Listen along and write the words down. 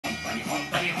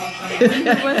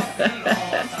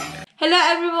Hello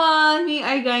everyone, we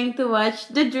are going to watch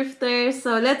The Drifters,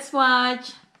 so let's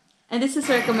watch. And this is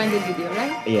a recommended video,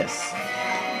 right? Yes.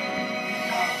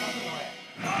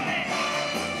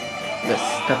 Let's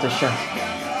cut the shot.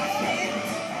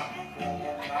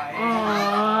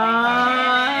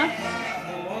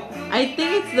 I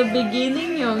think it's the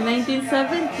beginning, yung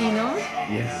 1970, no?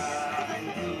 Yes.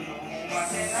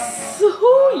 So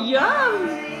young!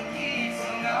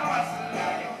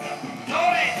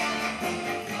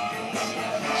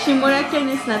 Shimura-ken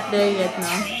is not there yet, no?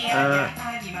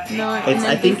 No,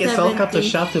 I think it's all cut to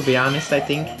shot, to be honest, I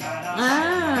think.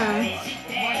 Ah.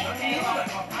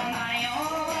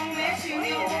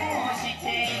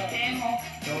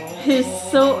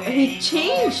 He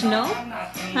changed, no?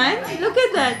 Huh? Look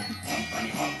at that.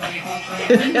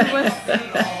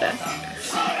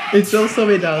 It's also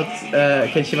without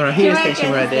Kenshimura. Here's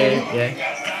Kenshimura there. Yeah.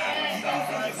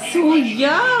 So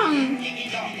young.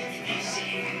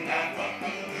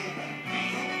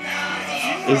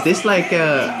 Is this like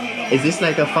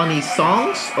a funny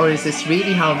songs, or is this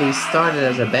really how they started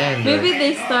as a band? Maybe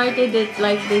they started it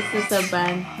like this as a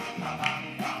band.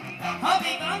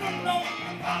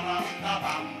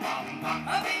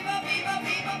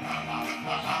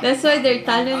 That's why they're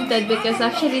talented, because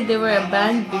actually they were a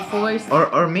band before.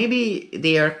 Or maybe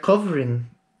they are covering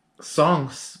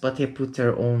songs, but they put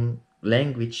their own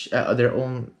language, their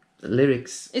own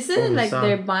lyrics. Isn't it like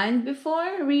their band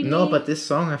before, really? No, but this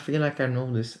song, I feel like I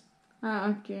know this. Ah,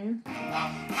 okay.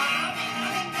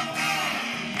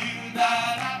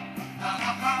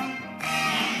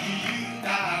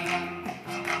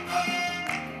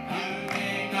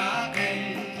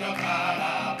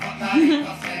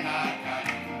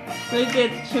 Look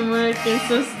at Shimura-ken,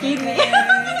 so skinny.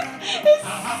 It's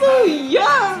so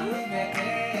young.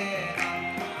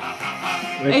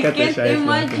 I can't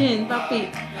imagine, papi.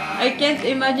 I can't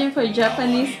imagine for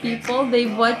Japanese people, they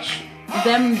watch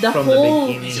them the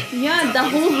whole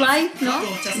life, no?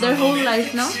 Their whole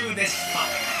life, no?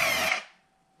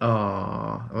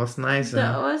 Oh, it was nice.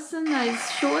 That was a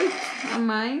nice short, am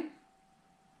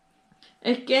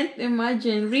I can't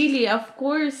imagine. Really, of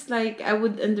course, like I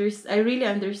really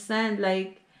understand,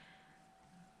 like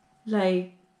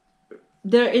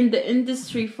they're in the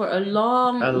industry for a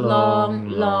long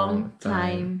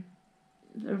time.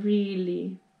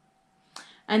 Really.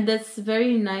 And that's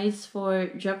very nice for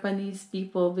Japanese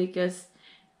people, because,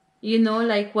 you know,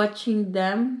 like watching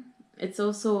them, it's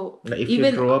also... Like if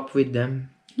you grow up with them.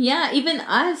 Yeah, even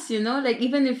us, you know, like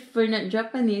even if we're not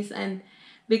Japanese, and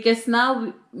because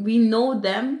now we know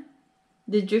them,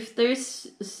 the Drifters,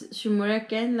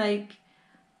 Shimura-ken, like,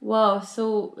 wow,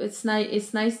 so it's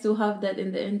nice to have that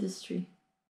in the industry.